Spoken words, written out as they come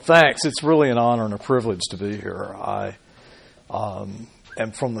Thanks. It's really an honor and a privilege to be here. I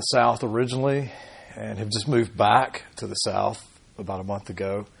am from the South originally and have just moved back to the South about a month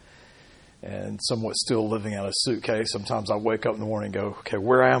ago and somewhat still living out of a suitcase. Sometimes I wake up in the morning and go, okay,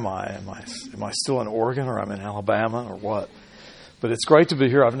 where am I? Am I still in Oregon or I'm in Alabama or what? But it's great to be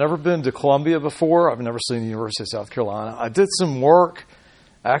here. I've never been to Columbia before. I've never seen the University of South Carolina. I did some work,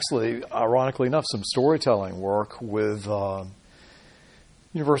 actually, ironically enough, some storytelling work with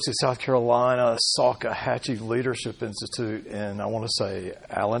University of South Carolina, Salkehatchie Leadership Institute in, I want to say,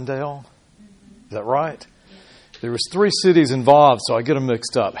 Allendale. Is that right? There was 3 cities involved, so I get them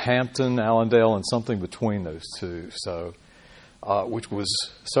mixed up. Hampton, Allendale, and something between those two. So, which was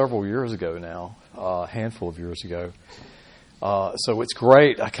several years ago now, a handful of years ago. So it's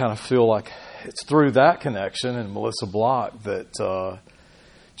great. I kind of feel like it's through that connection and Melissa Block that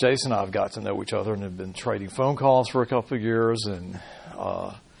Jason and I have got to know each other and have been trading phone calls for a couple of years. And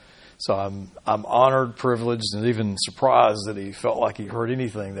so I'm honored, privileged, and even surprised that he felt like he heard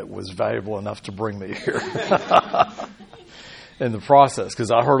anything that was valuable enough to bring me here in the process,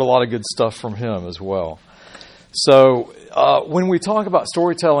 because I heard a lot of good stuff from him as well. So when we talk about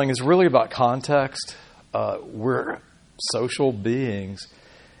storytelling, it's really about context. We're social beings,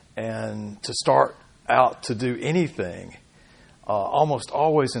 and to start out to do anything almost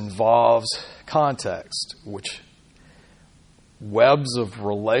always involves context, which webs of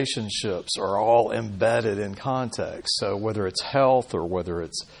relationships are all embedded in context. So whether it's health or whether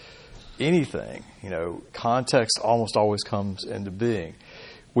it's anything, context almost always comes into being.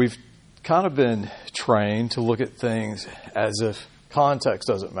 We've kind of been trained to look at things as if context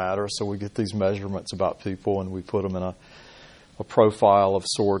doesn't matter, so we get these measurements about people and we put them in a profile of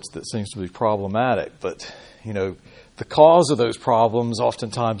sorts that seems to be problematic. But, the cause of those problems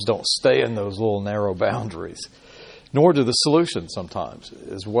oftentimes don't stay in those little narrow boundaries, nor do the solutions sometimes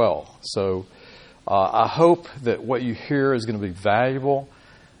as well. So I hope that what you hear is going to be valuable.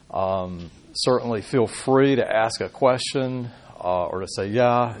 Certainly feel free to ask a question or to say,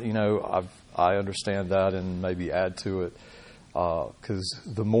 I understand that, and maybe add to it. Because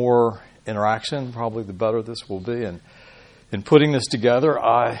the more interaction, probably the better this will be. And in putting this together,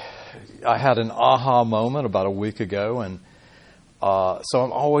 I had an aha moment about a week ago, and so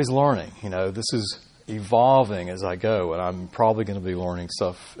I'm always learning. This is evolving as I go, and I'm probably going to be learning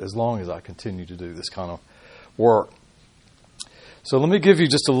stuff as long as I continue to do this kind of work. So let me give you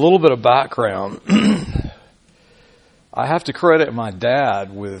just a little bit of background. I have to credit my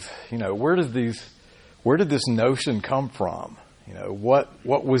dad with, where did this notion come from? What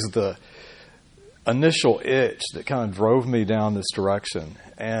was the initial itch that kind of drove me down this direction?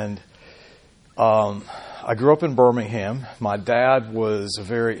 And I grew up in Birmingham. My dad was a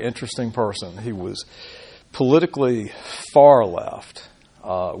very interesting person. He was politically far left,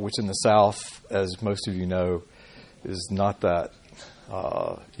 which in the South, as most of you know, is not that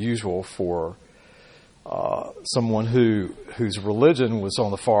usual for someone whose religion was on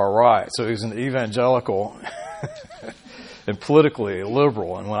the far right. So he was an evangelical and politically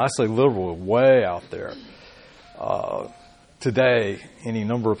liberal. And when I say liberal, way out there. Today, any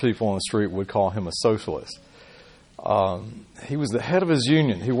number of people on the street would call him a socialist. He was the head of his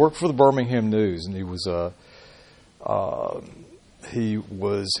union. He worked for the Birmingham News, and he was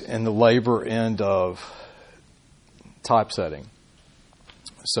in the labor end of typesetting.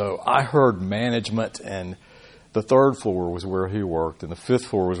 So I heard management, and the 3rd floor was where he worked, and the 5th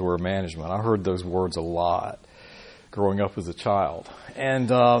floor was where management. I heard those words a lot growing up as a child. And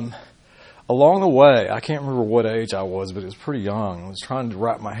along the way, I can't remember what age I was, but it was pretty young. I was trying to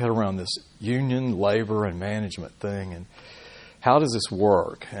wrap my head around this union, labor, and management thing, and how does this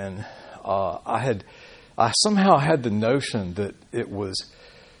work? And I somehow had the notion that it was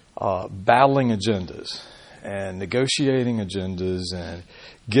battling agendas and negotiating agendas and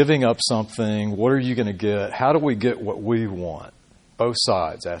giving up something. What are you going to get? How do we get what we want? Both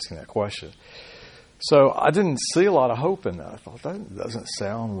sides asking that question. So I didn't see a lot of hope in that. I thought, that doesn't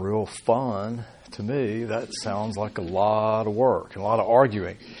sound real fun to me. That sounds like a lot of work and a lot of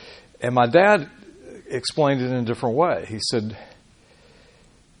arguing. And my dad explained it in a different way. He said,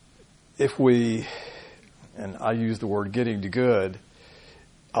 and I use the word getting to good,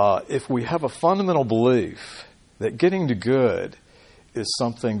 if we have a fundamental belief that getting to good is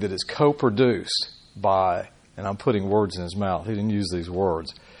something that is co-produced by, and I'm putting words in his mouth, he didn't use these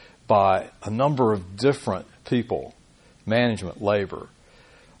words, by a number of different people, management, labor,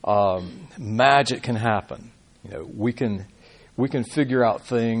 magic can happen. We can figure out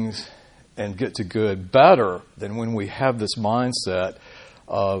things and get to good better than when we have this mindset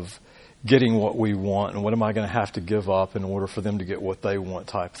of getting what we want, and what am I going to have to give up in order for them to get what they want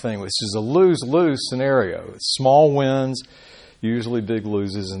type thing, which is a lose-lose scenario. It's small wins, usually big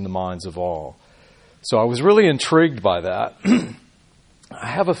loses in the minds of all. So I was really intrigued by that. I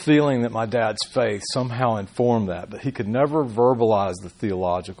have a feeling that my dad's faith somehow informed that, but he could never verbalize the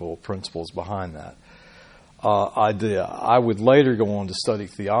theological principles behind that idea. I would later go on to study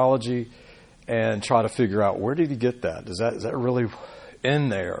theology and try to figure out, where did he get that? Is that really in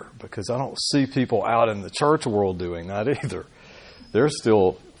there? Because I don't see people out in the church world doing that either. They're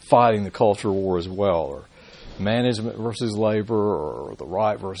still fighting the culture war as well, or management versus labor, or the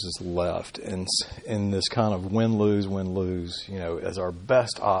right versus the left, and in this kind of win-lose, as our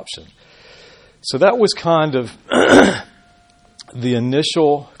best option. So that was kind of the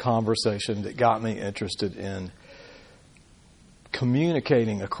initial conversation that got me interested in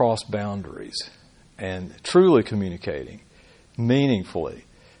communicating across boundaries and truly communicating meaningfully,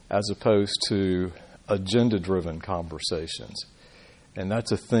 as opposed to agenda-driven conversations. And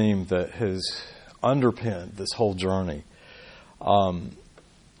that's a theme that has underpinned this whole journey. I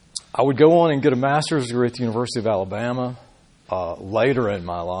would go on and get a master's degree at the University of Alabama later in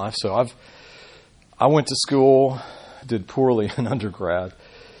my life. So I went to school, did poorly in undergrad,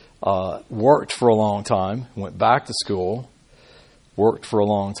 worked for a long time, went back to school, worked for a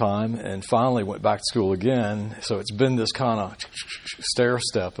long time, and finally went back to school again. So it's been this kind of stair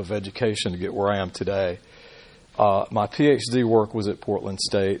step of education to get where I am today. My PhD work was at Portland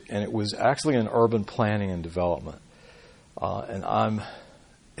State, and it was actually in urban planning and development. And I'm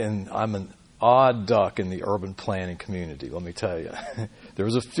an odd duck in the urban planning community, let me tell you. There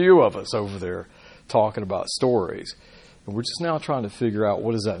was a few of us over there talking about stories. And we're just now trying to figure out,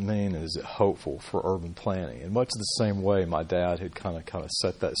 what does that mean, and is it hopeful for urban planning? In much the same way my dad had kind of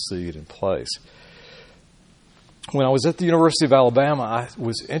set that seed in place. When I was at the University of Alabama, I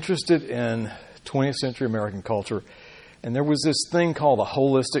was interested in 20th century American culture, and there was this thing called the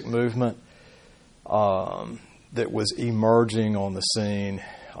holistic movement that was emerging on the scene,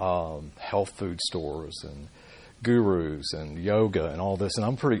 health food stores and gurus and yoga and all this. And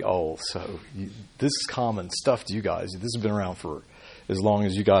I'm pretty old, so this is common stuff to you guys. This has been around for as long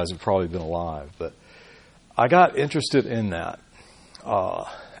as you guys have probably been alive. But I got interested in that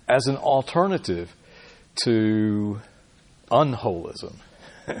as an alternative to unholism,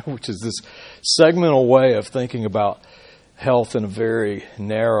 which is this segmental way of thinking about health in a very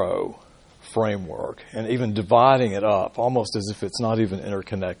narrow framework, and even dividing it up almost as if it's not even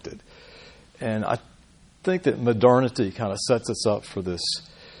interconnected. And I think that modernity kind of sets us up for this,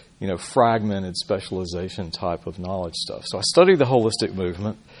 fragmented specialization type of knowledge stuff. So I studied the holistic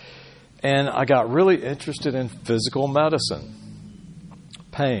movement, and I got really interested in physical medicine,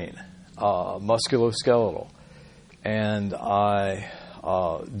 pain, musculoskeletal. And I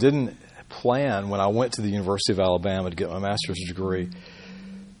didn't plan, when I went to the University of Alabama to get my master's degree,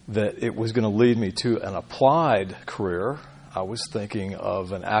 that it was going to lead me to an applied career. I was thinking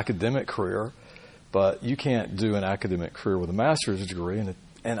of an academic career, but you can't do an academic career with a master's degree.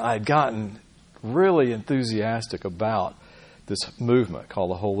 And I had gotten really enthusiastic about this movement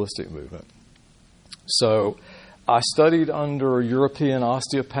called the holistic movement. So I studied under European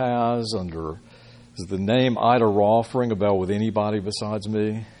osteopaths, does the name Ida Rolf ring a bell with anybody besides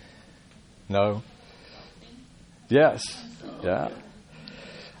me? No? Yes. Yeah.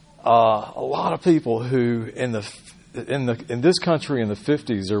 A lot of people who in this country in the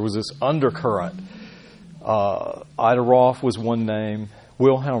 50s, there was this undercurrent. Ida Rolf was one name.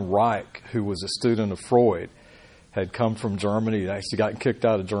 Wilhelm Reich, who was a student of Freud, had come from Germany. He actually got kicked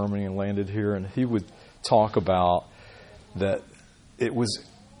out of Germany and landed here, and he would talk about that it was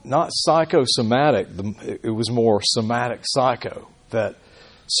not psychosomatic, it was more somatic psycho, that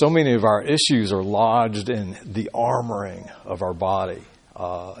so many of our issues are lodged in the armoring of our body.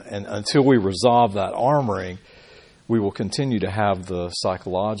 And until we resolve that armoring, we will continue to have the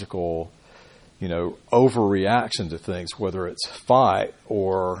psychological, overreaction to things, whether it's fight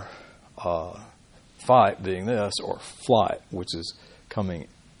or fight being this, or flight, which is turning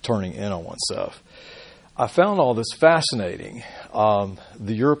in on oneself. I found all this fascinating. The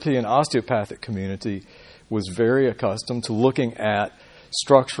European osteopathic community was very accustomed to looking at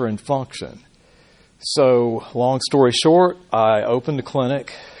structure and function. So, long story short, I opened a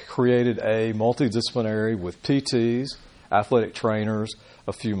clinic, created a multidisciplinary with PTs, athletic trainers,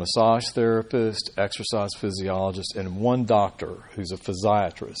 a few massage therapists, exercise physiologists, and one doctor who's a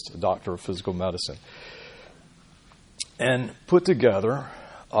physiatrist, a doctor of physical medicine. And put together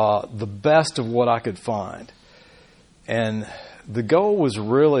the best of what I could find. And the goal was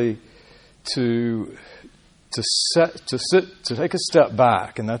really to to take a step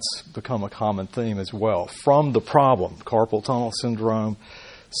back, and that's become a common theme as well, from the problem, carpal tunnel syndrome,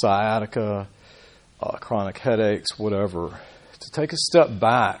 sciatica, chronic headaches, whatever, to take a step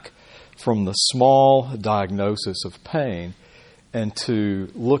back from the small diagnosis of pain and to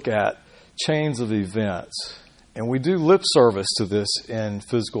look at chains of events. And we do lip service to this in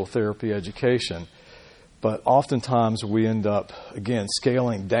physical therapy education, but oftentimes we end up, again,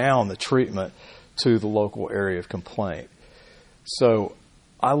 scaling down the treatment to the local area of complaint. So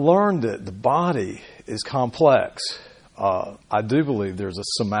I learned that the body is complex. I do believe there's a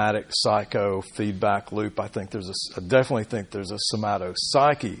somatic psycho feedback loop. I definitely think there's a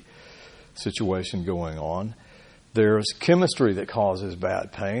somato-psyche situation going on. There's chemistry that causes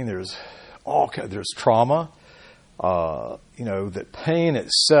bad pain. There's trauma. That pain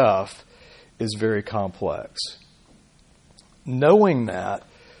itself is very complex. Knowing that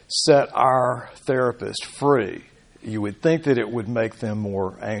set our therapist free. You would think that it would make them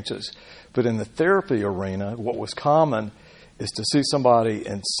more anxious. But in the therapy arena, what was common is to see somebody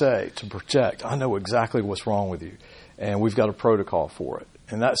and say, to project, I know exactly what's wrong with you, and we've got a protocol for it.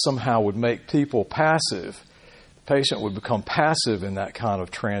 And that somehow would make people passive. The patient would become passive in that kind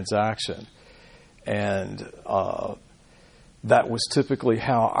of transaction. And that was typically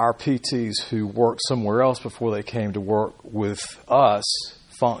how our PTs who worked somewhere else before they came to work with us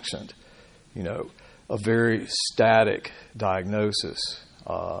functioned. A very static diagnosis.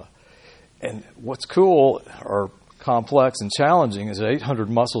 And what's cool or complex and challenging is that 800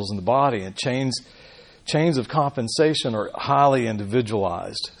 muscles in the body, and chains of compensation are highly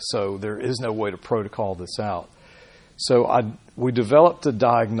individualized. So there is no way to protocol this out. So we developed a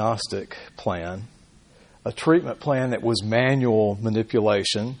diagnostic plan, a treatment plan that was manual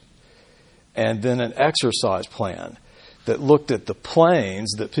manipulation, and then an exercise plan that looked at the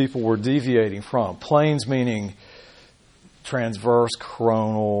planes that people were deviating from. Planes meaning transverse,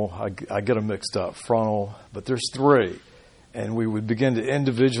 coronal, I get them mixed up, frontal, but there's three. And we would begin to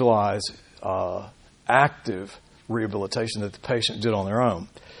individualize active rehabilitation that the patient did on their own.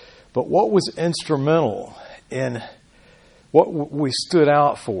 But what was instrumental in what we stood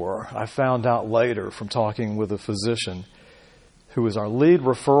out for, I found out later from talking with a physician who was our lead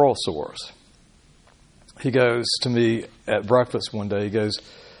referral source. He goes to me at breakfast one day, he goes,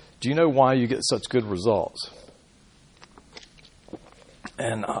 do you know why you get such good results?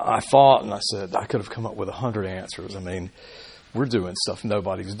 And I thought, and I said, I could have come up with 100 answers. I mean, we're doing stuff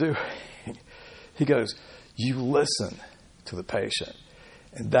nobody's doing. He goes, you listen to the patient.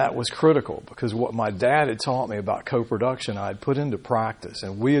 And that was critical because what my dad had taught me about co-production, I had put into practice,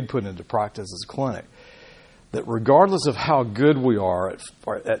 and we had put into practice as a clinic, that regardless of how good we are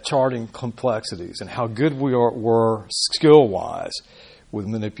at charting complexities and how good we were skill-wise with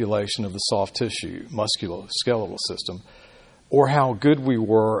manipulation of the soft tissue, musculoskeletal system, or how good we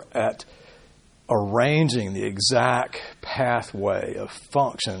were at arranging the exact pathway of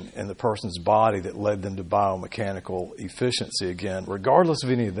function in the person's body that led them to biomechanical efficiency again, regardless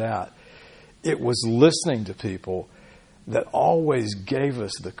of any of that, it was listening to people that always gave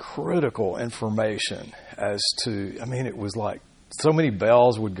us the critical information as to, it was like so many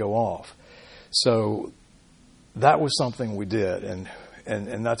bells would go off. So that was something we did,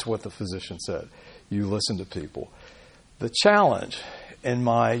 and that's what the physician said. You listen to people. The challenge in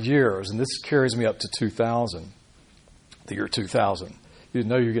my years, and this carries me up to 2000, the year 2000. You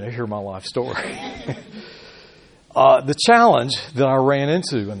know you're going to hear my life story. The challenge that I ran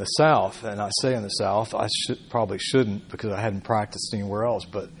into in the South, and I say in the South, I probably shouldn't because I hadn't practiced anywhere else,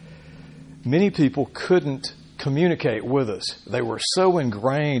 but many people couldn't communicate with us. They were so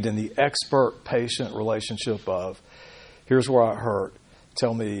ingrained in the expert-patient relationship of, here's where I hurt,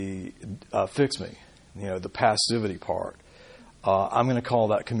 tell me, fix me, the passivity part. I'm going to call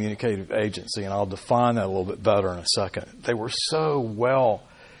that communicative agency, and I'll define that a little bit better in a second. They were so well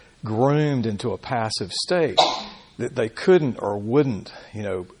groomed into a passive state that they couldn't or wouldn't,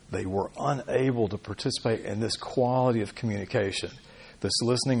 they were unable to participate in this quality of communication, this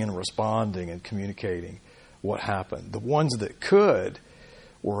listening and responding and communicating what happened. The ones that could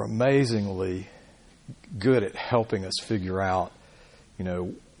were amazingly good at helping us figure out,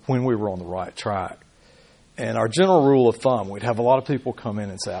 when we were on the right track. And our general rule of thumb, we'd have a lot of people come in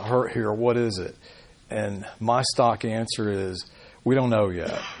and say, I hurt here, what is it? And my stock answer is, we don't know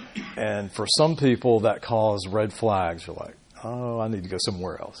yet. And for some people, that caused red flags. You're like, oh, I need to go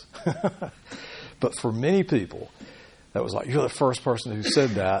somewhere else. But for many people, that was like, you're the first person who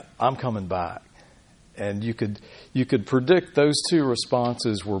said that, I'm coming back. And you could predict those two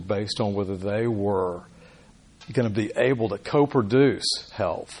responses were based on whether they were going to be able to co-produce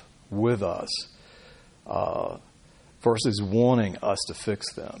health with us, versus wanting us to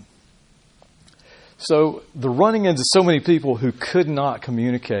fix them. So the running into so many people who could not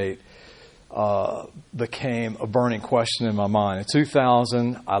communicate became a burning question in my mind. In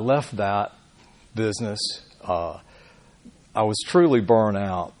 2000, I left that business. I was truly burned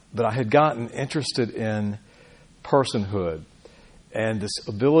out, but I had gotten interested in personhood and this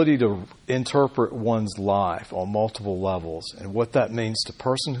ability to interpret one's life on multiple levels and what that means to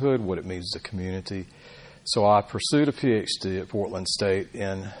personhood, what it means to community. So I pursued a PhD at Portland State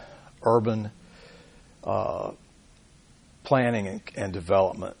in urban planning and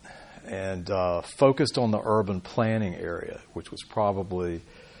development, and focused on the urban planning area, which was probably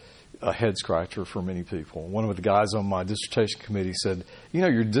a head scratcher for many people. One of the guys on my dissertation committee said,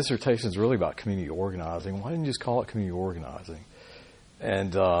 your dissertation is really about community organizing. Why didn't you just call it community organizing?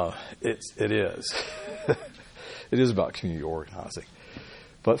 And it is. It is about community organizing.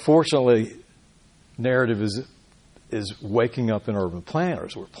 But fortunately, narrative is waking up in urban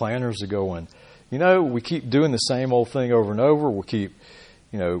planners, where planners are going, we keep doing the same old thing over and over. We'll keep,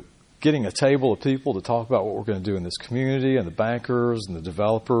 getting a table of people to talk about what we're going to do in this community, and the bankers and the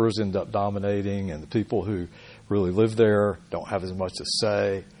developers end up dominating, and the people who really live there don't have as much to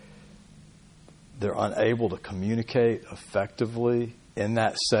say. They're unable to communicate effectively in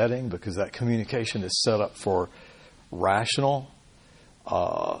that setting because that communication is set up for rational,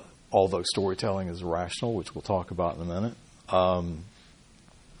 although storytelling is rational, which we'll talk about in a minute.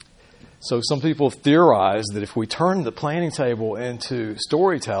 So some people theorize that if we turn the planning table into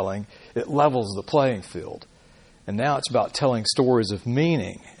storytelling, it levels the playing field. And now it's about telling stories of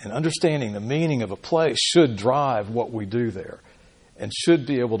meaning, and understanding the meaning of a place should drive what we do there and should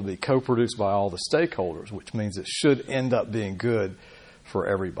be able to be co-produced by all the stakeholders, which means it should end up being good for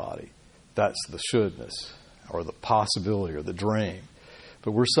everybody. That's the shouldness, or the possibility, or the dream.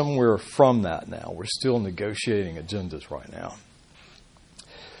 But we're somewhere from that now. We're still negotiating agendas right now.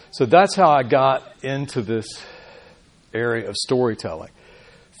 So that's how I got into this area of storytelling.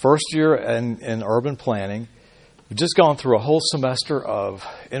 First year in urban planning, we've just gone through a whole semester of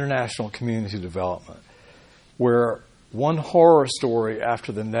international community development, where one horror story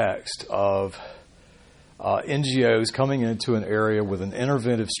after the next of NGOs coming into an area with an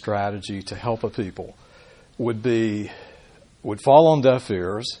interventive strategy to help a people would fall on deaf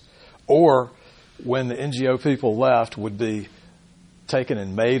ears, or when the NGO people left, would be taken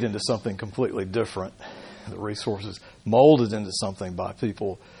and made into something completely different. The resources molded into something by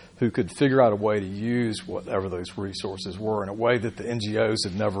people who could figure out a way to use whatever those resources were in a way that the NGOs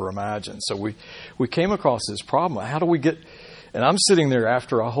had never imagined. So we came across this problem. How do we get... And I'm sitting there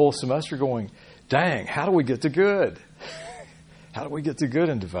after a whole semester going, dang, how do we get to good? How do we get to good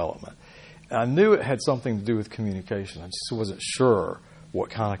in development? And I knew it had something to do with communication. I just wasn't sure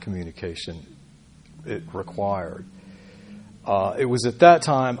what kind of communication it required. It was at that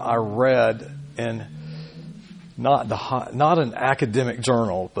time I read in not an academic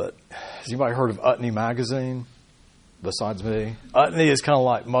journal, but has anybody heard of Utne magazine besides me? Utne is kind of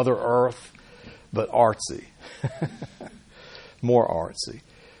like Mother Earth, but artsy. More artsy.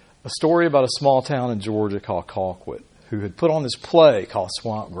 A story about a small town in Georgia called Colquitt, who had put on this play called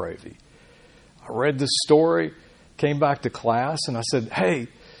Swamp Gravy. I read this story, came back to class, and I said, hey,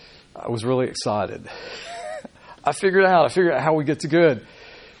 I was really excited. I figured out how we get to good.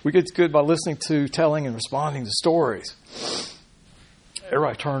 We get to good by listening to, telling, and responding to stories.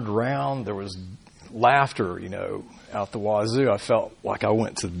 Everybody turned around. There was laughter, out the wazoo. I felt like I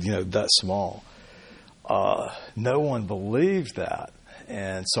went to, that small. No one believed that.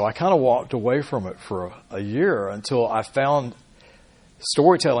 And so I kind of walked away from it for a year until I found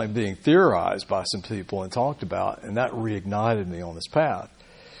storytelling being theorized by some people and talked about, and that reignited me on this path.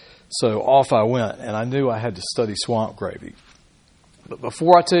 So off I went, and I knew I had to study Swamp Gravy. But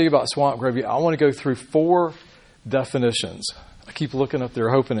before I tell you about Swamp Gravy, I want to go through 4 definitions. I keep looking up there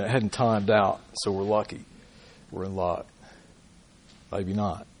hoping it hadn't timed out, so we're lucky. We're in luck. Maybe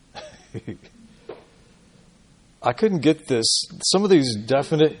not. I couldn't get this. Some of these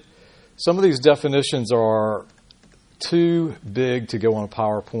definitions are too big to go on a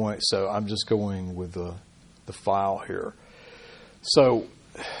PowerPoint, so I'm just going with the file here. So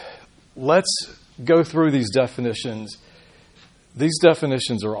let's go through these definitions. These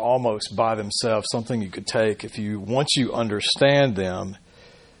definitions are almost by themselves something you could take once you understand them.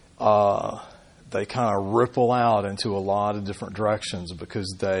 They kind of ripple out into a lot of different directions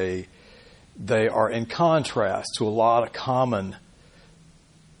because they are in contrast to a lot of common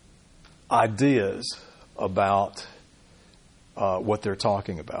ideas about what they're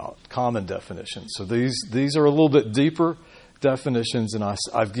talking about, common definitions. So these are a little bit deeper. definitions, and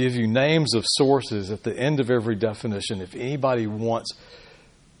I give you names of sources at the end of every definition. If anybody wants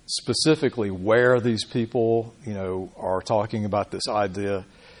specifically where these people, are talking about this idea,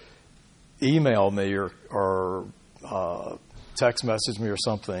 email me or text message me or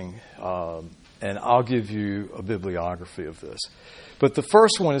something, and I'll give you a bibliography of this. But the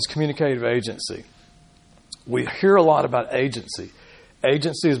first one is communicative agency. We hear a lot about agency.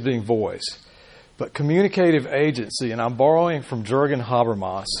 Agency is being voice. But communicative agency, and I'm borrowing from Jürgen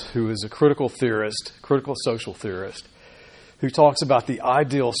Habermas, who is a critical theorist, critical social theorist, who talks about the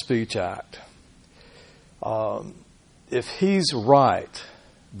ideal speech act. If he's right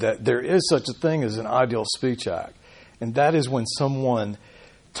that there is such a thing as an ideal speech act, and that is when someone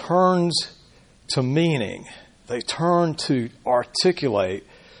turns to meaning, they turn to articulate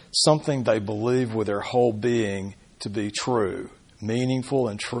something they believe with their whole being to be true, meaningful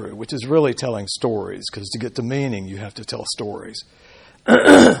and true, which is really telling stories, because to get to meaning, you have to tell stories.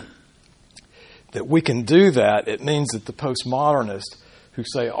 That we can do that, it means that the postmodernists who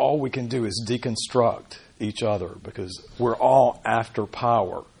say all we can do is deconstruct each other because we're all after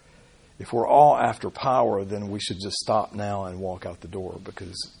power. If we're all after power, then we should just stop now and walk out the door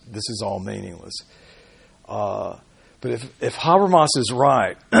because this is all meaningless. But if Habermas is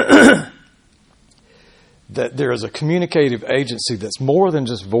right, that there is a communicative agency that's more than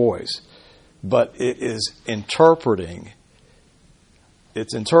just voice, but it is interpreting.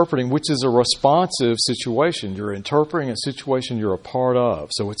 It's interpreting, which is a responsive situation. You're interpreting a situation you're a part of,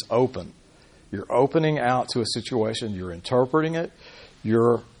 so it's open. You're opening out to a situation, you're interpreting it,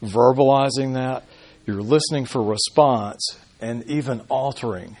 you're verbalizing that, you're listening for response, and even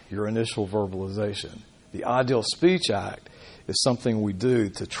altering your initial verbalization. The ideal speech act is something we do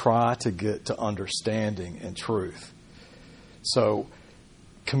to try to get to understanding and truth. So,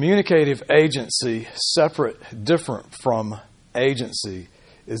 communicative agency, different from agency,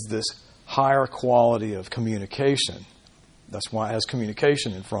 is this higher quality of communication. That's why it has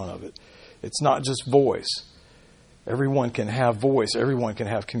communication in front of it. It's not just voice. Everyone can have voice. Everyone can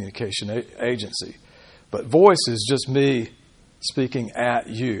have communication agency. But voice is just me speaking at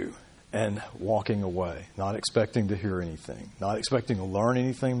you and walking away, not expecting to hear anything, not expecting to learn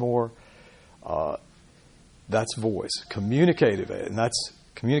anything more. That's voice. Communicative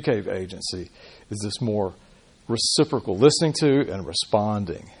agency is this more reciprocal, listening to and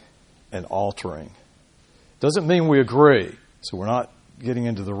responding and altering. Doesn't mean we agree. So we're not getting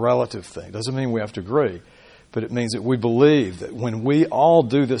into the relative thing. Doesn't mean we have to agree. But it means that we believe that when we all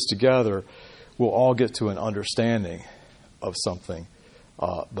do this together, we'll all get to an understanding of something,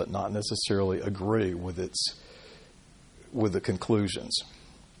 but not necessarily agree with the conclusions.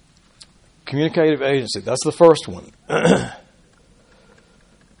 Communicative agency, that's the first one.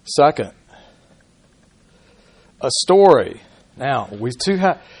 Second, a story. Now, we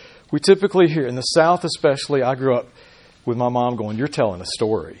typically hear, in the South especially, I grew up with my mom going, "You're telling a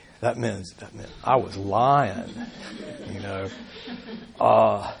story." That meant I was lying,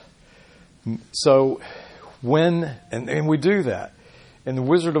 So and we do that. And The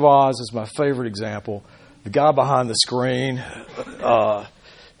Wizard of Oz is my favorite example. The guy behind the screen,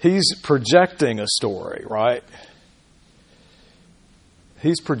 he's projecting a story, right?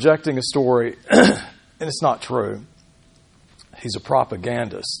 He's projecting a story, and it's not true. He's a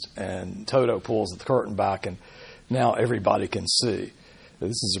propagandist, and Toto pulls the curtain back, and now everybody can see.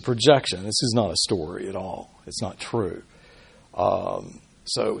 This is a projection. This is not a story at all. It's not true.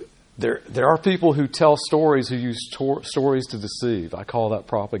 So there are people who tell stories who use stories to deceive. I call that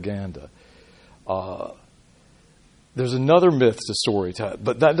propaganda. There's another myth to storytelling,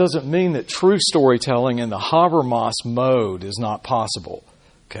 but that doesn't mean that true storytelling in the Habermas mode is not possible.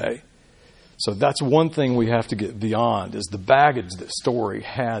 Okay? So that's one thing we have to get beyond, is the baggage that story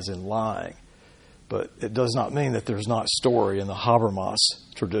has in lying. But it does not mean that there's not story in the Habermas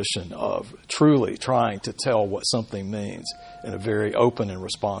tradition of truly trying to tell what something means in a very open and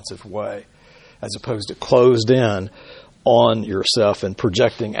responsive way, as opposed to closed in on yourself and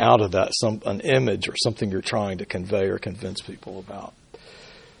projecting out of that an image or something you're trying to convey or convince people about.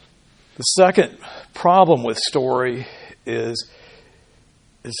 The second problem with story is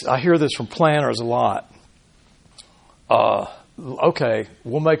I hear this from planners a lot. Okay,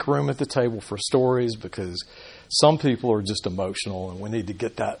 we'll make room at the table for stories because some people are just emotional and we need to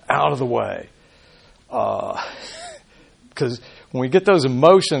get that out of the way. Because when we get those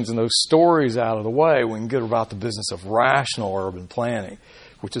emotions and those stories out of the way, we can get about the business of rational urban planning,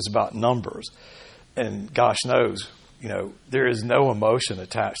 which is about numbers. And gosh knows, there is no emotion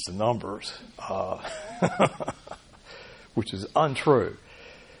attached to numbers, which is untrue.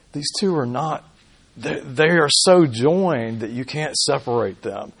 These two are not they are so joined that you can't separate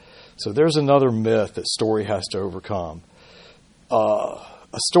them. So there's another myth that story has to overcome.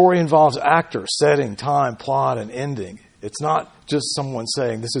 A story involves actor, setting, time, plot, and ending. It's not just someone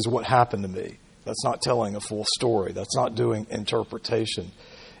saying, this is what happened to me. That's not telling a full story. That's not doing interpretation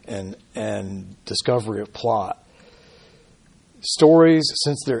and discovery of plot. Stories,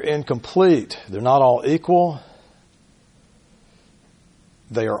 since they're incomplete, they're not all equal.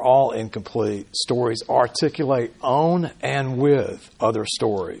 They are all incomplete. Stories articulate on and with other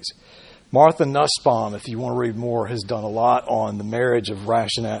stories. Martha Nussbaum, if you want to read more, has done a lot on the marriage of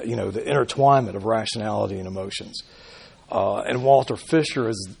rationality, the intertwinement of rationality and emotions. And Walter Fisher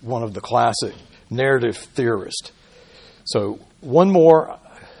is one of the classic narrative theorists. So one more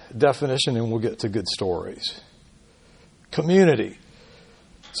definition and we'll get to good stories. Community.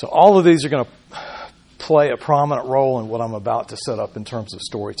 So all of these are going to play a prominent role in what I'm about to set up in terms of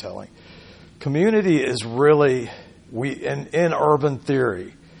storytelling. Community is really, in urban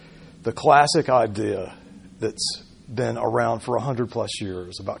theory, the classic idea that's been around for 100 plus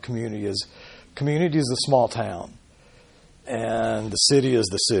years about community is the small town and the city is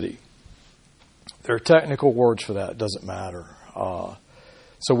the city. There are technical words for that. It doesn't matter.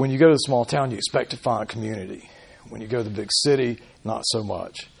 So when you go to the small town, you expect to find a community. When you go to the big city, not so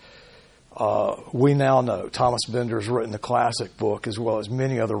much. We now know Thomas Bender has written the classic book as well as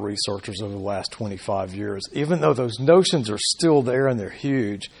many other researchers over the last 25 years. Even though those notions are still there and they're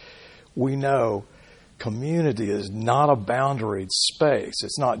huge, we know community is not a boundaried space.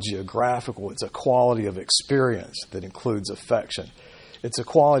 It's not geographical. It's a quality of experience that includes affection. It's a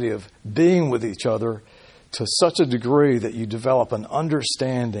quality of being with each other to such a degree that you develop an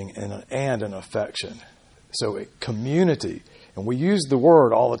understanding and an affection. So community, and we use the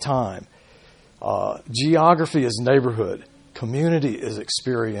word all the time. Geography is neighborhood. Community is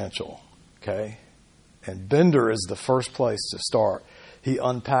experiential. Okay? And Bender is the first place to start. He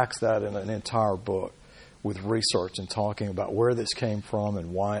unpacks that in an entire book with research and talking about where this came from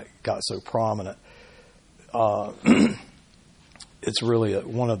and why it got so prominent. It's really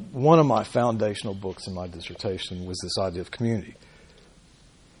one of my foundational books in my dissertation was this idea of community.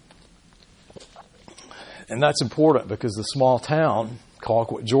 And that's important because the small town,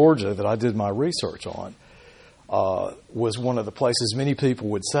 Colquitt, Georgia, that I did my research on, was one of the places many people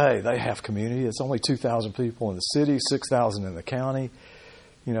would say they have community. It's only 2,000 people in the city, 6,000 in the county.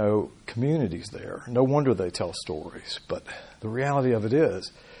 Communities there. No wonder they tell stories. But the reality of it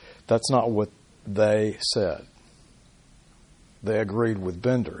is, that's not what they said. They agreed with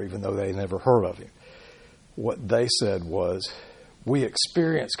Bender, even though they never heard of him. What they said was, we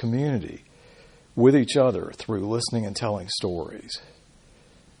experience community with each other through listening and telling stories.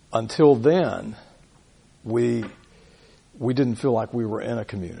 Until then, we didn't feel like we were in a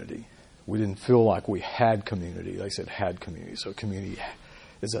community. We didn't feel like we had community. They said had community. So community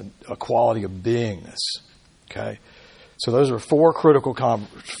is a quality of beingness. Okay? So those are four critical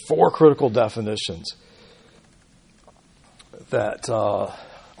definitions that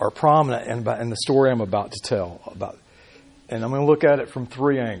are prominent in the story I'm about to tell about. And I'm going to look at it from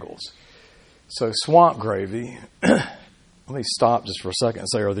three angles. So Swamp Gravy, let me stop just for a second and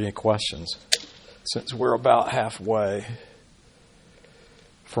say, are there any questions? Since we're about halfway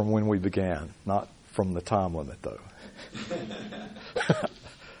from when we began, not from the time limit though.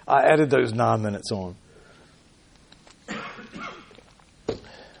 I added those 9 minutes on.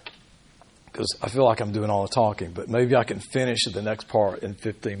 Because I feel like I'm doing all the talking, but maybe I can finish the next part in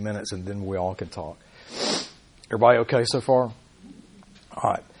 15 minutes and then we all can talk. Everybody okay so far? All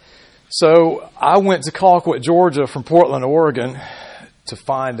right. So I went to Colquitt, Georgia from Portland, Oregon to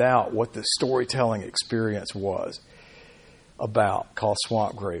find out what the storytelling experience was about, called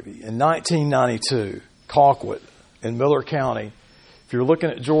Swamp Gravy. In 1992, Colquitt in Miller County, if you're looking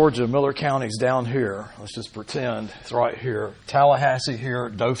at Georgia, Miller County's down here. Let's just pretend it's right here. Tallahassee here,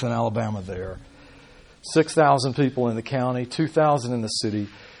 Dothan, Alabama there. 6,000 people in the county, 2,000 in the city.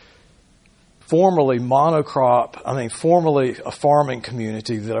 Formerly a farming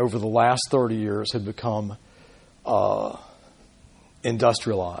community that over the last 30 years had become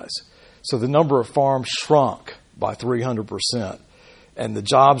industrialized. So the number of farms shrunk by 300%, and the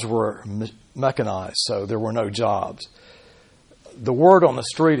jobs were mechanized, so there were no jobs. The word on the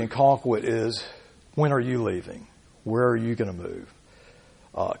street in Colquitt is, when are you leaving? Where are you going to move?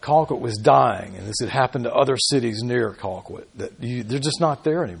 Colquitt was dying, and this had happened to other cities near Colquitt. They're just not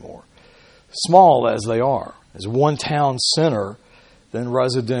there anymore. Small as they are, as one town center, then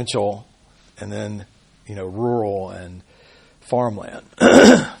residential, and then rural and farmland.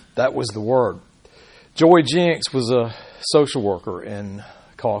 That was the word. Joy Jenks was a social worker in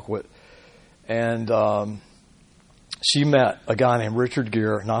Colquitt, And she met a guy named Richard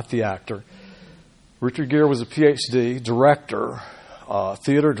Gere, not the actor. Richard Gere was a PhD director,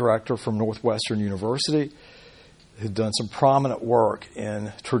 theater director from Northwestern University, who'd done some prominent work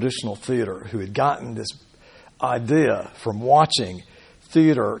in traditional theater, who had gotten this idea from watching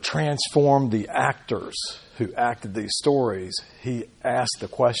theater transform the actors who acted these stories. He asked the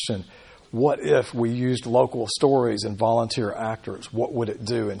question, what if we used local stories and volunteer actors? What would it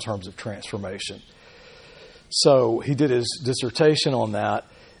do in terms of transformation? So he did his dissertation on that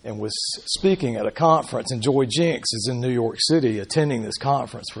and was speaking at a conference. And Joy Jinks is in New York City attending this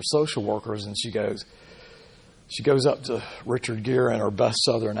conference for social workers. And she goes up to Richard Gere in her best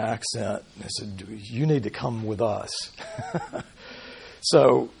Southern accent and said, "You need to come with us."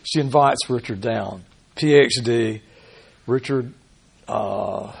 So she invites Richard down. PhD, Richard,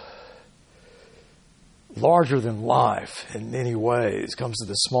 larger than life in many ways, comes to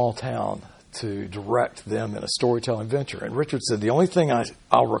this small town to direct them in a storytelling venture. And Richard said, the only thing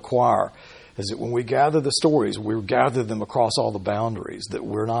I'll require is that when we gather the stories, we gather them across all the boundaries, that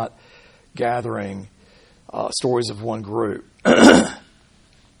we're not gathering stories of one group.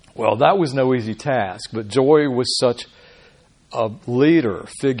 Well, that was no easy task, but Joy was such a leader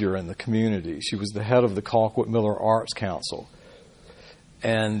figure in the community. She was the head of the Colquitt Miller Arts Council.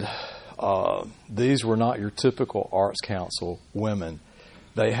 And these were not your typical Arts Council women.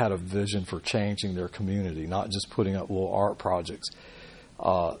 They had a vision for changing their community, not just putting up little art projects.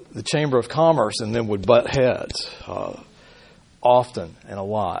 The Chamber of Commerce and them would butt heads often and a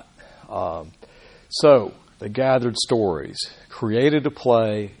lot. So they gathered stories, created a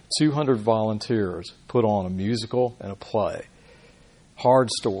play, 200 volunteers put on a musical and a play. Hard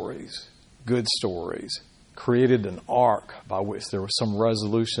stories, good stories, created an arc by which there was some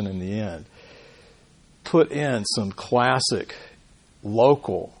resolution in the end. Put in some classic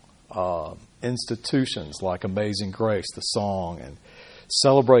local institutions like Amazing Grace, the song, and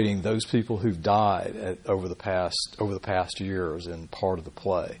celebrating those people who've died over the past years in part of the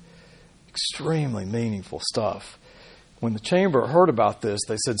play. Extremely meaningful stuff. When the chamber heard about this,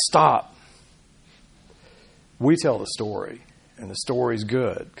 they said, "Stop. We tell the story, and the story's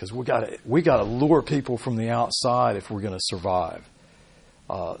good because we got to lure people from the outside if we're going to survive."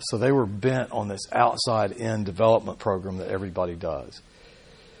 So they were bent on this outside-in development program that everybody does.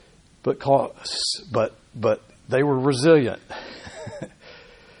 But they were resilient.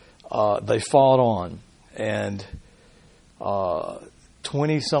 They fought on, and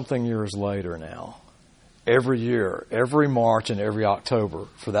 20-something years later now, every year, every March and every October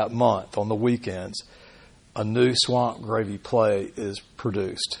for that month on the weekends, a new Swamp Gravy play is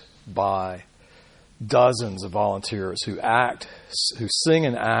produced by dozens of volunteers who sing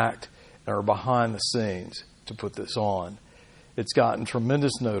and act, and are behind the scenes to put this on. It's gotten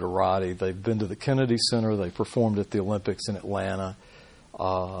tremendous notoriety. They've been to the Kennedy Center. They performed at the Olympics in Atlanta.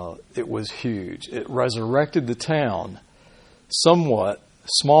 It was huge. It resurrected the town somewhat,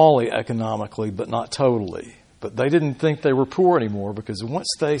 smallly economically, but not totally. But they didn't think they were poor anymore because once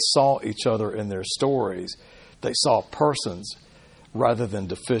they saw each other in their stories, they saw persons rather than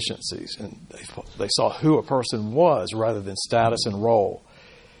deficiencies. And they saw who a person was rather than status and role.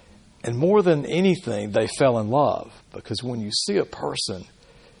 And more than anything, they fell in love. Because when you see a person,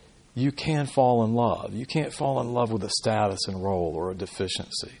 you can fall in love. You can't fall in love with a status and role or a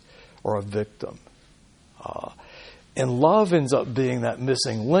deficiency or a victim. And love ends up being that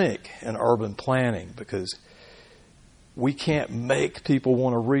missing link in urban planning because we can't make people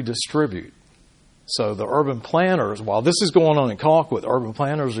want to redistribute. So the urban planners, while this is going on in Colquitt, urban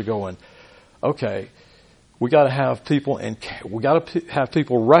planners are going, okay, we got to have people have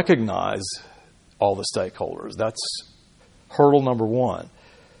people recognize all the stakeholders. That's hurdle number one.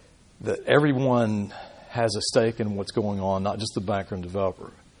 That everyone has a stake in what's going on, not just the banker and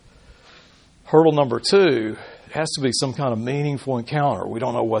developer. Hurdle number two, it has to be some kind of meaningful encounter. We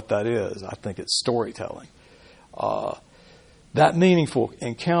don't know what that is. I think it's storytelling. That meaningful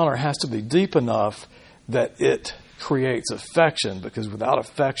encounter has to be deep enough that it creates affection, because without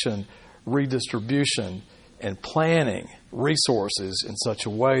affection, redistribution and planning resources in such a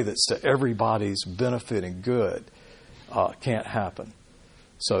way that's to everybody's benefit and good can't happen.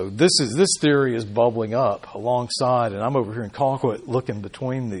 So this theory is bubbling up alongside, and I'm over here in Colquitt looking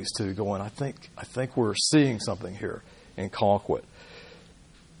between these two going, I think we're seeing something here in Colquitt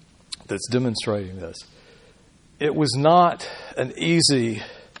that's demonstrating this. It was not an easy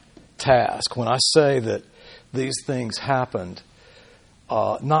task. When I say that these things happened,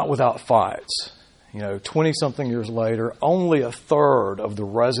 not without fights. 20-something years later, only a third of the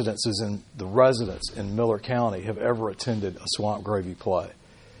residents in Miller County have ever attended a Swamp Gravy play.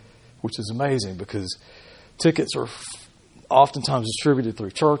 which is amazing because tickets are oftentimes distributed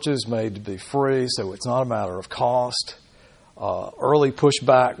through churches, made to be free, so it's not a matter of cost. Early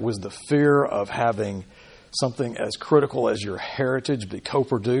pushback was the fear of having something as critical as your heritage be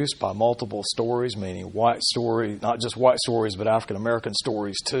co-produced by multiple stories, meaning white stories, not just white stories, but African American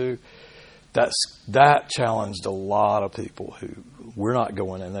stories too. That challenged a lot of people who, we're not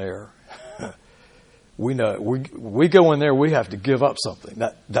going in there. We know we go in there, we have to give up something.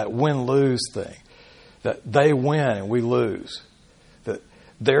 That win-lose thing, that they win and we lose, that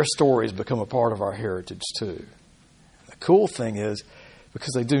their stories become a part of our heritage too. The cool thing is,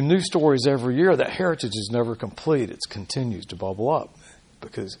 because they do new stories every year, that heritage is never complete. It continues to bubble up.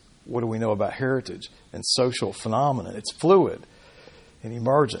 Because what do we know about heritage and social phenomena? It's fluid and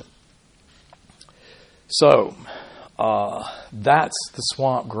emergent. So that's the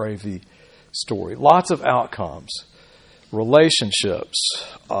Swamp Gravy story. Lots of outcomes, relationships,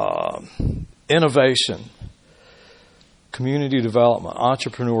 innovation, community development,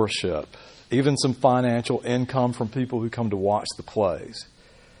 entrepreneurship, even some financial income from people who come to watch the plays.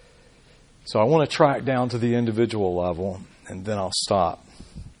 So I want to track down to the individual level, and then I'll stop.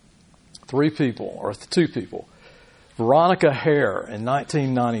 2 people. Veronica Hare in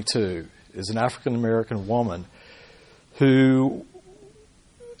 1992 is an African American woman who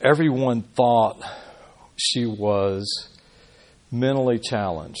everyone thought she was mentally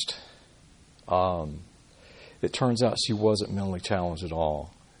challenged. It turns out she wasn't mentally challenged at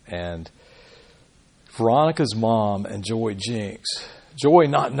all. And Veronica's mom and Joy Jinks, Joy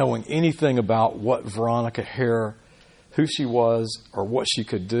not knowing anything about what Veronica Hare, who she was or what she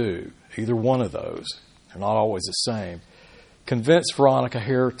could do, either one of those, they're not always the same, convinced Veronica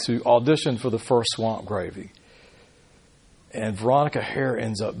Hare to audition for the first Swamp Gravy. And Veronica Hare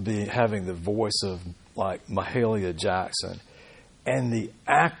ends up having the voice of like Mahalia Jackson and the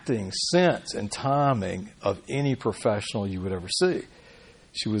acting sense and timing of any professional you would ever see.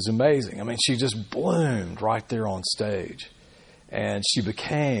 She was amazing. I mean, she just bloomed right there on stage. And she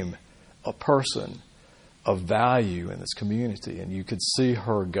became a person of value in this community. And you could see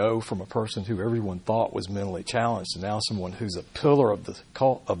her go from a person who everyone thought was mentally challenged to now someone who's a pillar of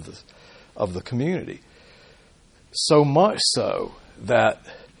the community. So much so that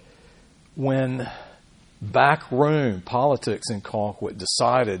when backroom politics in Colquitt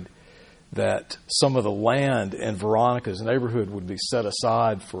decided that some of the land in Veronica's neighborhood would be set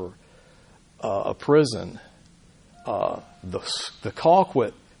aside for a prison, the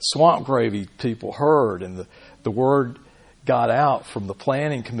Colquitt Swamp Gravy people heard, and the word got out from the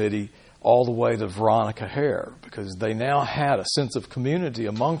planning committee all the way to Veronica Hare, because they now had a sense of community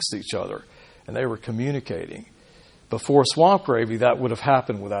amongst each other, and they were communicating. Before Swamp Gravy, that would have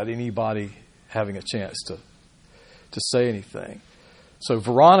happened without anybody having a chance to say anything. So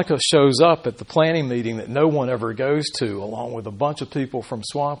Veronica shows up at the planning meeting that no one ever goes to, along with a bunch of people from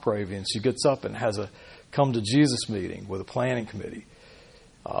Swamp Gravy, and she gets up and has a come to Jesus meeting with a planning committee.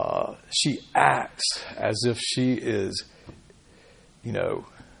 She acts as if she is,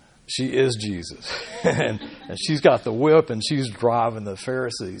 she is Jesus. and she's got the whip, and she's driving the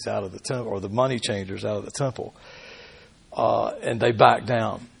Pharisees out of the temple, or the money changers out of the temple. And they back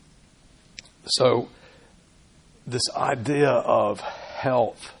down. So this idea of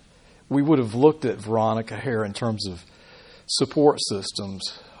health, we would have looked at Veronica Hare in terms of support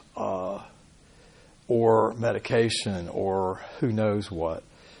systems or medication or who knows what.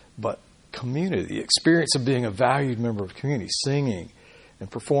 But community, the experience of being a valued member of the community, singing and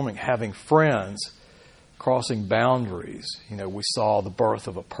performing, having friends, crossing boundaries. We saw the birth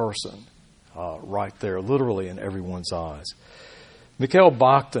of a person right there, literally in everyone's eyes. Mikhail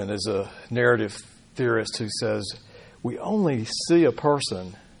Bakhtin is a narrative theorist who says, we only see a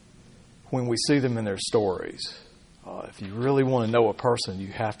person when we see them in their stories. If you really want to know a person, you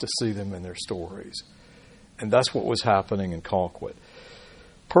have to see them in their stories. And that's what was happening in Colquitt.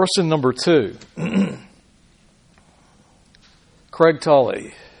 Person number 2, Craig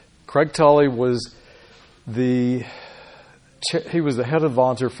Tully. Craig Tully was the head of the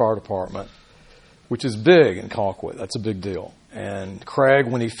volunteer fire department, which is big in Colquitt. That's a big deal. And Craig,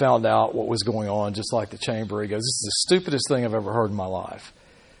 when he found out what was going on, just like the chamber, he goes, "This is the stupidest thing I've ever heard in my life.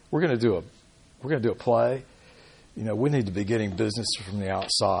 We're going to do a play. We need to be getting business from the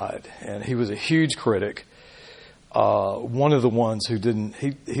outside." And he was a huge critic. One of the ones who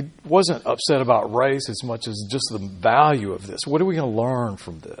he wasn't upset about race as much as just the value of this. What are we going to learn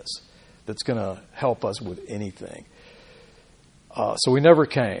from this that's going to help us with anything? So he never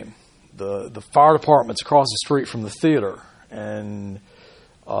came. The fire department's across the street from the theater, and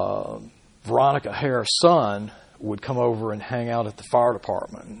Veronica Hare's son would come over and hang out at the fire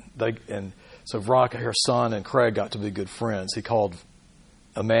department. So Veronica Hare's son and Craig got to be good friends. He called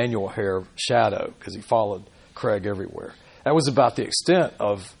Emmanuel Hare Shadow because he followed Craig everywhere. That was about the extent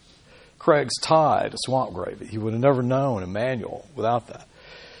of Craig's tie to Swamp Gravy. He would have never known Emmanuel without that.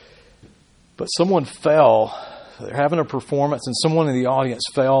 But someone fell. They're having a performance, and someone in the audience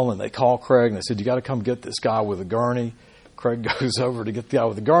fell, and they called Craig, and they said, "You got to come get this guy with a gurney." Craig goes over to get the guy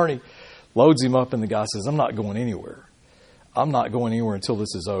with the gurney, loads him up, and the guy says, "I'm not going anywhere. I'm not going anywhere until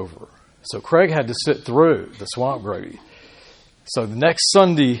this is over." So Craig had to sit through the Swamp Gravy. So the next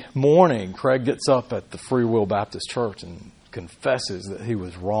Sunday morning, Craig gets up at the Free Will Baptist Church and confesses that he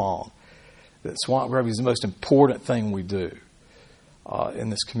was wrong, that Swamp Gravy is the most important thing we do in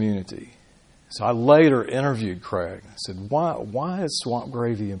this community. So I later interviewed Craig. I said, why is Swamp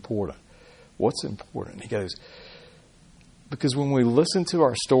Gravy important? What's important? He goes, because when we listen to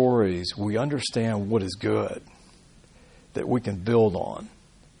our stories, we understand what is good that we can build on.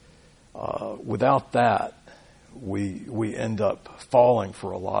 Without that, we end up falling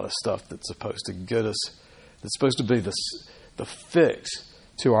for a lot of stuff that's supposed to get us, that's supposed to be the fix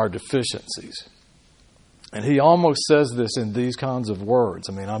to our deficiencies. And he almost says this in these kinds of words.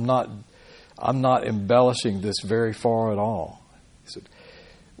 I mean, I'm not embellishing this very far at all. He said,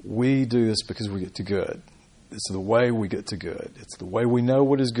 we do this because we get to good. It's the way we get to good. It's the way we know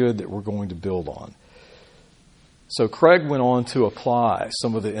what is good that we're going to build on. So Craig went on to apply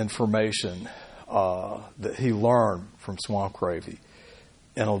some of the information that he learned from Swamp Gravy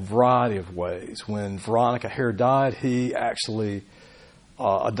in a variety of ways. When Veronica Hare died, he actually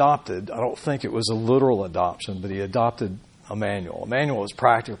adopted, I don't think it was a literal adoption, but he adopted Emmanuel. Emmanuel is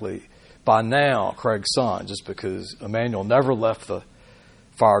practically, by now, Craig's son, just because Emmanuel never left the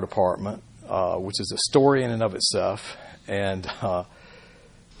fire department, which is a story in and of itself. And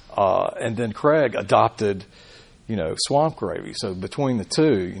then Craig adopted, Swamp Gravy. So between the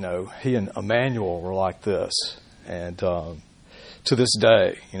two, he and Emmanuel were like this. And to this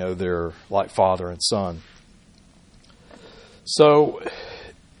day, they're like father and son. So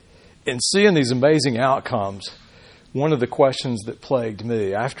in seeing these amazing outcomes, one of the questions that plagued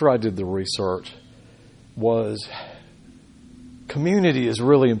me after I did the research was community is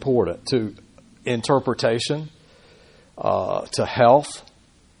really important to interpretation, to health.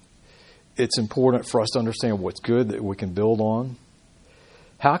 It's important for us to understand what's good that we can build on.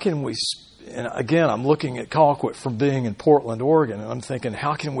 How can we, and again, I'm looking at Colquitt from being in Portland, Oregon, and I'm thinking,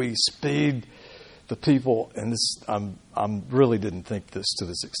 how can we speed the people, and this, I'm really didn't think this to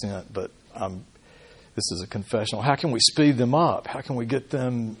this extent, but this is a confessional. How can we speed them up? How can we get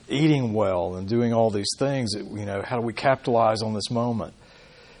them eating well and doing all these things? That, how do we capitalize on this moment?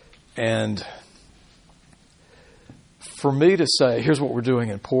 And for me to say, here's what we're doing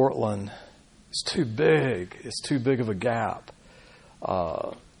in Portland, it's too big. It's too big of a gap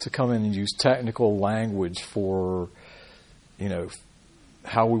to come in and use technical language for,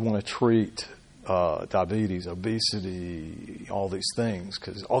 how we want to treat diabetes, obesity, all these things,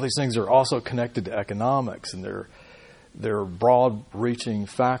 because all these things are also connected to economics, and they're broad-reaching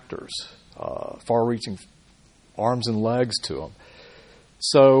factors, far-reaching arms and legs to them.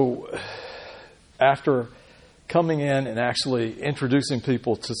 So after coming in and actually introducing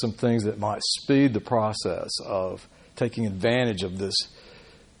people to some things that might speed the process of taking advantage of this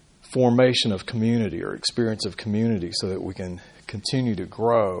formation of community or experience of community so that we can continue to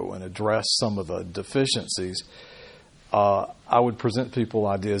grow and address some of the deficiencies, I would present people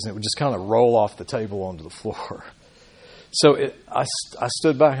ideas and it would just kind of roll off the table onto the floor. So I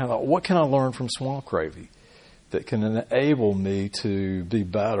stood back and I thought, what can I learn from Swamp Gravy that can enable me to be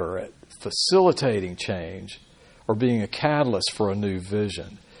better at facilitating change or being a catalyst for a new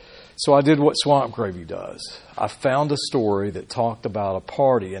vision? So I did what Swamp Gravy does. I found a story that talked about a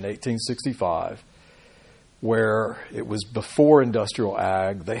party in 1865 where it was before industrial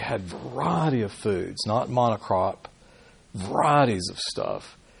ag. They had variety of foods, not monocrop, varieties of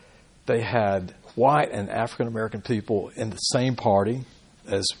stuff. They had white and African American people in the same party,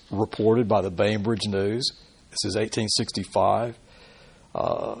 as reported by the Bainbridge News. This is 1865.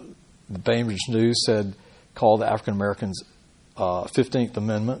 The Bainbridge News called the African Americans 15th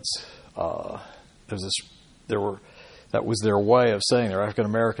Amendments. That was their way of saying there are African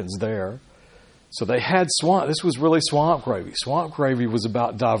Americans there. So they had this was really Swamp Gravy. Swamp Gravy was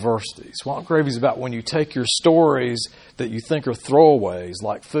about diversity. Swamp Gravy is about when you take your stories that you think are throwaways,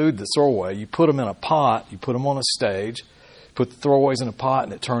 like food that's throwaway, you put them in a pot, you put them on a stage, put the throwaways in a pot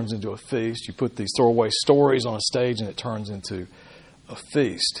and it turns into a feast. You put these throwaway stories on a stage and it turns into a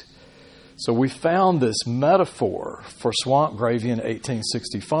feast. So we found this metaphor for Swamp Gravy in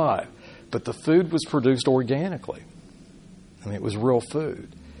 1865. but the food was produced organically. I mean, it was real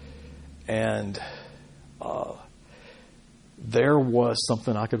food. And there was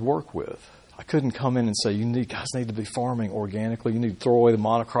something I could work with. I couldn't come in and say, guys need to be farming organically. You need to throw away the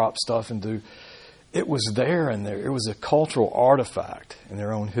monocrop stuff and do. It was there, and there. It was a cultural artifact in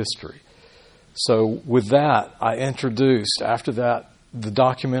their own history. So with that, I introduced, after that, the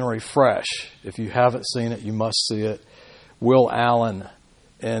documentary Fresh. If you haven't seen it, you must see it. Will Allen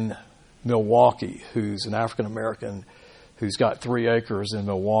in Milwaukee, who's an African-American who's got 3 acres in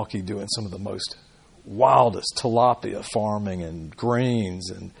Milwaukee doing some of the most wildest tilapia farming and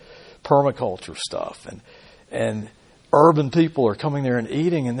greens and permaculture stuff. And urban people are coming there and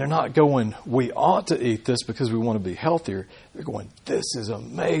eating, and they're not going, we ought to eat this because we want to be healthier. They're going, this is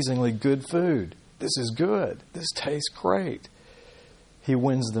amazingly good food. This is good. This tastes great. He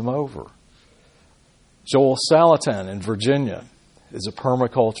wins them over. Joel Salatin in Virginia is a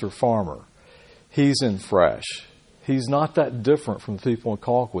permaculture farmer. He's in Fresh. He's not that different from the people in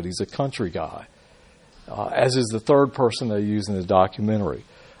Colquitt. He's a country guy, as is the third person they use in the documentary.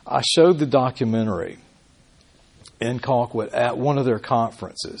 I showed the documentary in Colquitt at one of their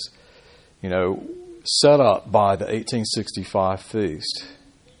conferences, set up by the 1865 feast.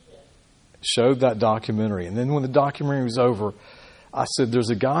 Showed that documentary. And then when the documentary was over, I said,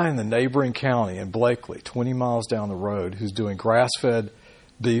 there's a guy in the neighboring county in Blakely, 20 miles down the road, who's doing grass-fed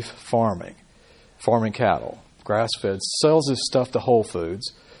beef farming cattle, grass-fed, sells his stuff to Whole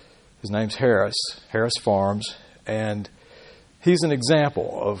Foods. His name's Harris Farms, and he's an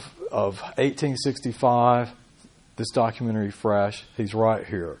example of 1865, this documentary Fresh. He's right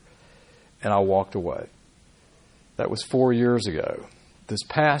here. And I walked away. That was 4 years ago. This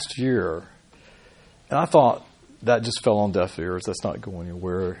past year, and I thought that just fell on deaf ears. That's not going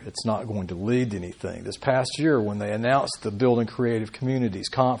anywhere. It's not going to lead to anything. This past year, when they announced the Building Creative Communities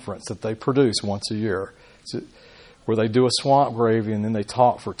conference that they produce once a year, where they do a swamp gravy and then they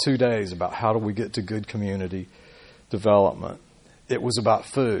talk for 2 days about how do we get to good community development. It was about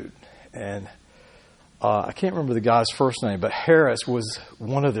food. And I can't remember the guy's first name, but Harris was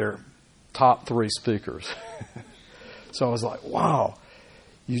one of their top 3 speakers. So I was like, wow,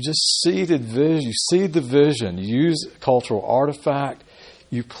 you just seeded vision. You seed the vision. You use a cultural artifact.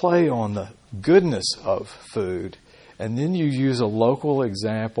 You play on the goodness of food. And then you use a local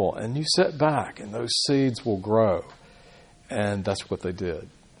example, and you sit back, and those seeds will grow. And that's what they did.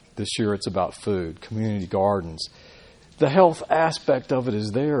 This year it's about food, community gardens. The health aspect of it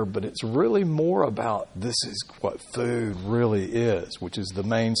is there, but it's really more about this is what food really is, which is the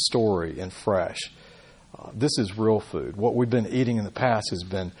main story in Fresh. This is real food. What we've been eating in the past has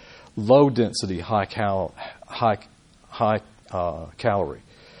been low-density, high-calorie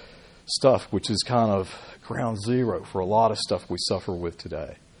stuff, which is kind of ground zero for a lot of stuff we suffer with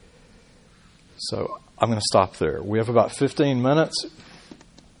today. So I'm going to stop there. We have about 15 minutes.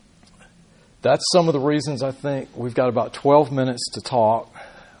 That's some of the reasons I think we've got about 12 minutes to talk.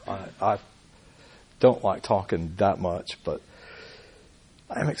 I don't like talking that much, but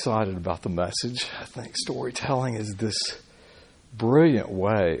I'm excited about the message. I think storytelling is this brilliant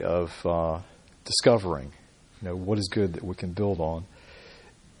way of discovering, what is good that we can build on.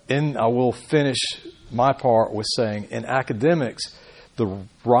 And I will finish my part with saying, in academics, the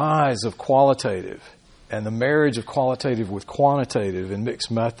rise of qualitative and the marriage of qualitative with quantitative and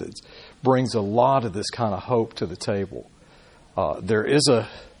mixed methods brings a lot of this kind of hope to the table. There is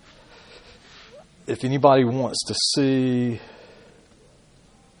if anybody wants to see,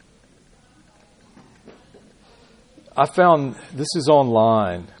 I found this is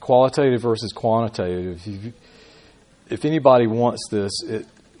online, qualitative versus quantitative. If anybody wants this,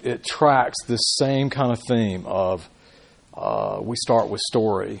 it tracks this same kind of theme of we start with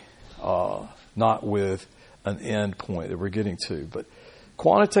story, not with an end point that we're getting to. But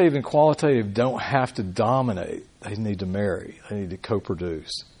quantitative and qualitative don't have to dominate. They need to marry. They need to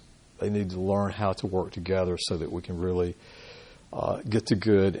co-produce. They need to learn how to work together so that we can really get to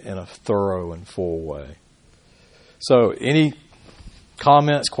good in a thorough and full way. So, any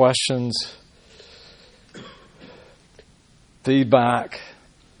comments, questions, feedback?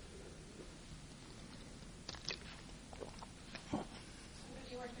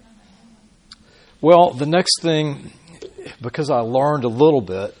 Well, the next thing, because I learned a little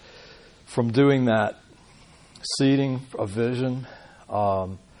bit from doing that seeding of vision, I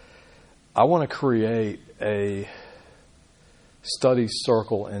want to create a study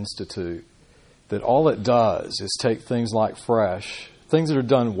circle institute that all it does is take things like Fresh, things that are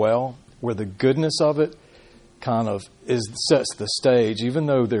done well, where the goodness of it kind of sets the stage, even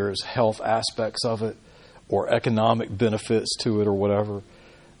though there's health aspects of it or economic benefits to it or whatever.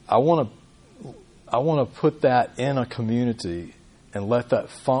 I want to I want to put that in a community and let that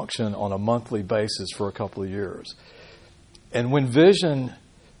function on a monthly basis for a couple of years. And when Vision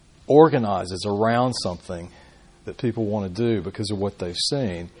organizes around something that people want to do because of what they've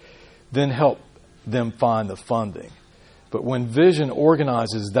seen, then help them find the funding. But when Vision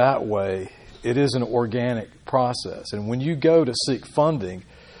organizes that way, it is an organic process. And when you go to seek funding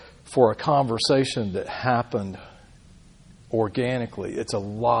for a conversation that happened organically, it's a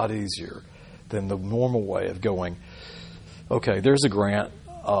lot easier than the normal way of going, okay, there's a grant.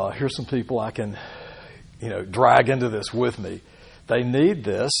 Here's some people I can, drag into this with me. They need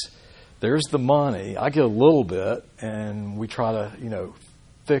this. There's the money. I get a little bit, and we try to,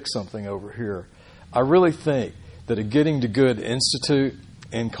 fix something over here. I really think that a Getting to Good Institute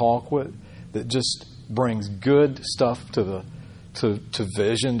in Colquitt that just brings good stuff to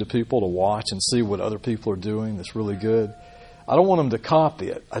Vision, to people to watch and see what other people are doing that's really good. I don't want them to copy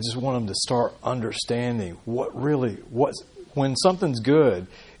it. I just want them to start understanding when something's good,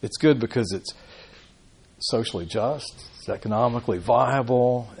 it's good because it's socially just, it's economically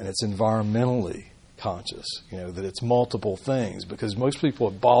viable, and it's environmentally conscious, that it's multiple things, because most people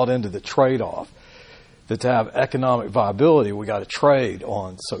have bought into the trade-off that to have economic viability, we got to trade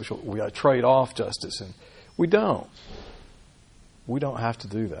on social, we got to trade off justice, and we don't. We don't have to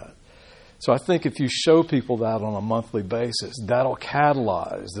do that. So I think if you show people that on a monthly basis, that'll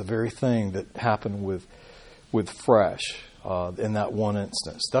catalyze the very thing that happened with Fresh in that one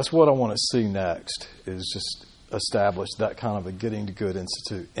instance. That's what I want to see next, is just establish that kind of a Getting to Good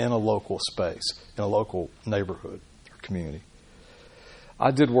Institute in a local space, in a local neighborhood or community. I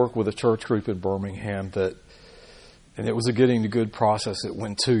did work with a church group in Birmingham and it was a Getting to Good process that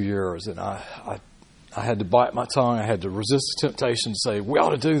went 2 years, and I had to bite my tongue. I had to resist the temptation to say, we ought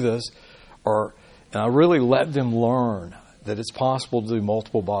to do this. And I really let them learn that it's possible to do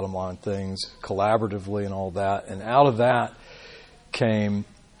multiple bottom line things collaboratively and all that. And out of that came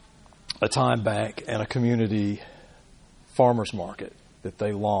a time bank and a community farmers market that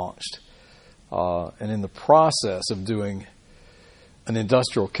they launched. And in the process of doing an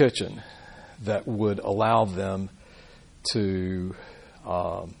industrial kitchen that would allow them to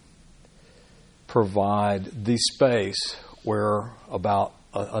provide the space where about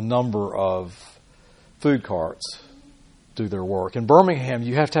a number of food carts do their work. In Birmingham,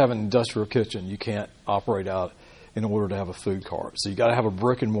 you have to have an industrial kitchen. You can't operate out in order to have a food cart. So you got to have a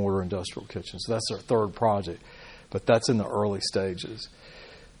brick and mortar industrial kitchen. So that's our third project, but that's in the early stages.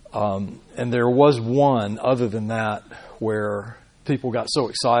 And there was one other than that where people got so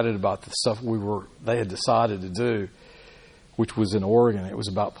excited about the stuff they had decided to do, which was in Oregon. It was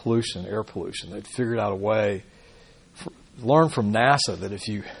about pollution, air pollution. They'd figured out a way, learn from NASA, that if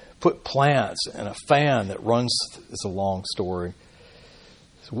you put plants in a fan that runs, it's a long story,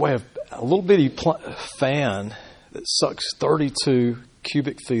 it's a little bitty fan that sucks 32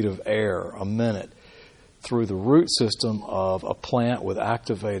 cubic feet of air a minute through the root system of a plant with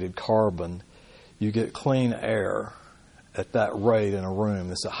activated carbon. You get clean air at that rate in a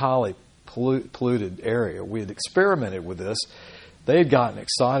room. It's a highly polluted area. We had experimented with this. They had gotten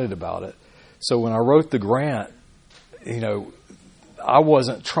excited about it. So when I wrote the grant, I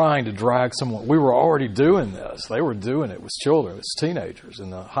wasn't trying to drag someone. We were already doing this. They were doing it with children, with teenagers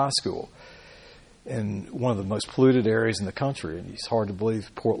in the high school in one of the most polluted areas in the country. And it's hard to believe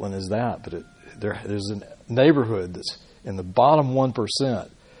Portland is that, but there's a neighborhood that's in the bottom 1%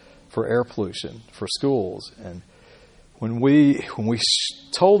 for air pollution for schools. And when we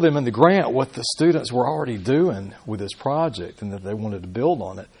told them in the grant what the students were already doing with this project and that they wanted to build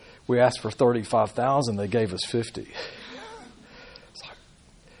on it, we asked for $35,000. They gave us $50,000. It's like,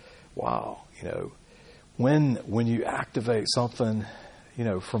 wow, when you activate something,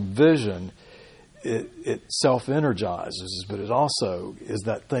 from Vision, it self-energizes, but it also is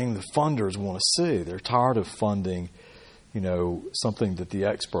that thing the funders want to see. They're tired of funding, something that the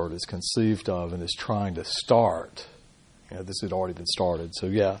expert is conceived of and is trying to start. This had already been started. So,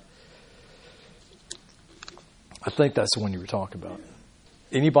 yeah, I think that's the one you were talking about.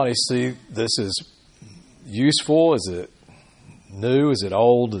 Anybody see this as useful? Is it new? Is it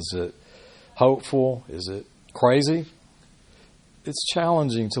old? Is it hopeful? Is it crazy? It's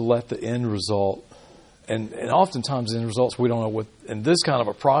challenging to let the end result, and oftentimes the end results, we don't know what, in this kind of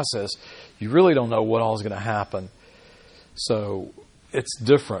a process, you really don't know what all is going to happen. So it's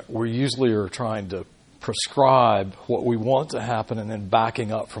different. We usually are trying to prescribe what we want to happen and then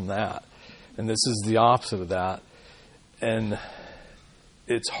backing up from that. And this is the opposite of that. And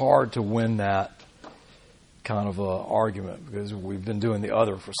it's hard to win that kind of a argument because we've been doing the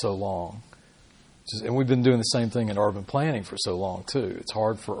other for so long. And we've been doing the same thing in urban planning for so long, too. It's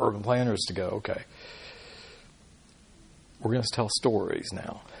hard for urban planners to go, okay, we're going to tell stories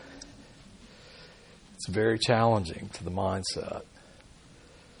now. It's very challenging to the mindset.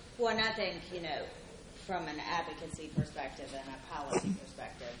 Well, and I think, from an advocacy perspective and a policy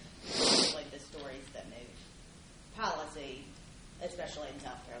perspective, really the stories that move policy, especially in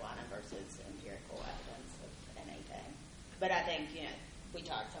South Carolina, versus empirical evidence of anything. But I think, we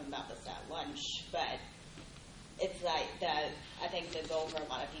talked some about this at lunch, but it's like I think the goal for a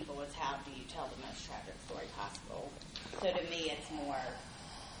lot of people is how do you tell the most tragic story possible. So to me, it's more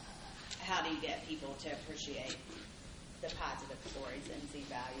how do you get people to appreciate the positive stories and see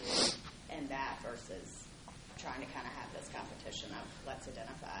value in that versus trying to kind of have this competition of let's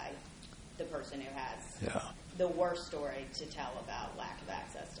identify the person who has the worst story to tell about lack of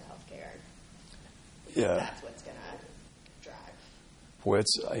access to health care. Yeah. That's what's going to drive. Well,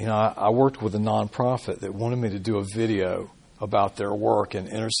 it's, I worked with a nonprofit that wanted me to do a video about their work in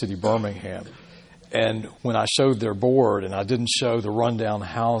inner city Birmingham. And when I showed their board and I didn't show the rundown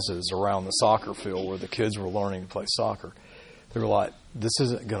houses around the soccer field where the kids were learning to play soccer, they were like, this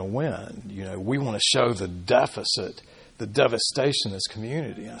isn't going to win. We want to show the deficit, the devastation of this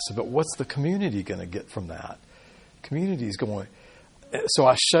community. And I said, but what's the community going to get from that? Community is going. So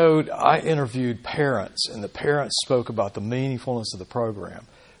I interviewed parents, and the parents spoke about the meaningfulness of the program.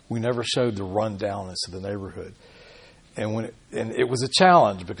 We never showed the rundownness of the neighborhood. And it was a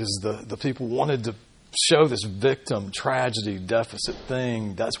challenge because the people wanted to show this victim tragedy deficit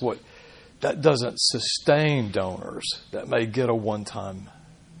thing. That doesn't sustain donors. That may get a one-time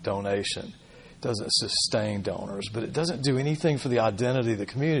donation. It doesn't sustain donors, but it doesn't do anything for the identity of the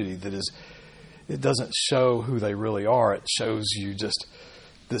community. It doesn't show who they really are. It shows you just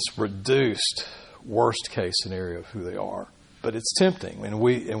this reduced worst case scenario of who they are. But it's tempting, and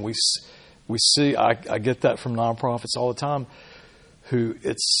we see. I get that from nonprofits all the time, who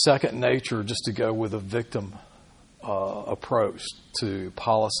it's second nature just to go with a victim approach to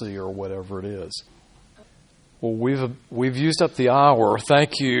policy or whatever it is. Well, we've used up the hour.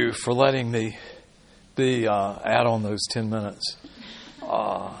 Thank you for letting me add on those 10 minutes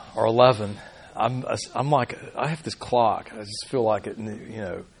or 11. I'm like, I have this clock. I just feel like it,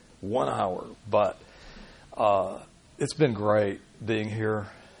 1 hour. But it's been great being here,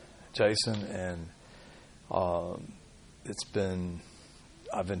 Jason, and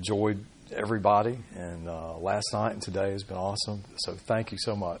I've enjoyed everybody, and last night and today has been awesome. So thank you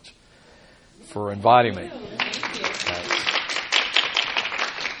so much for inviting me.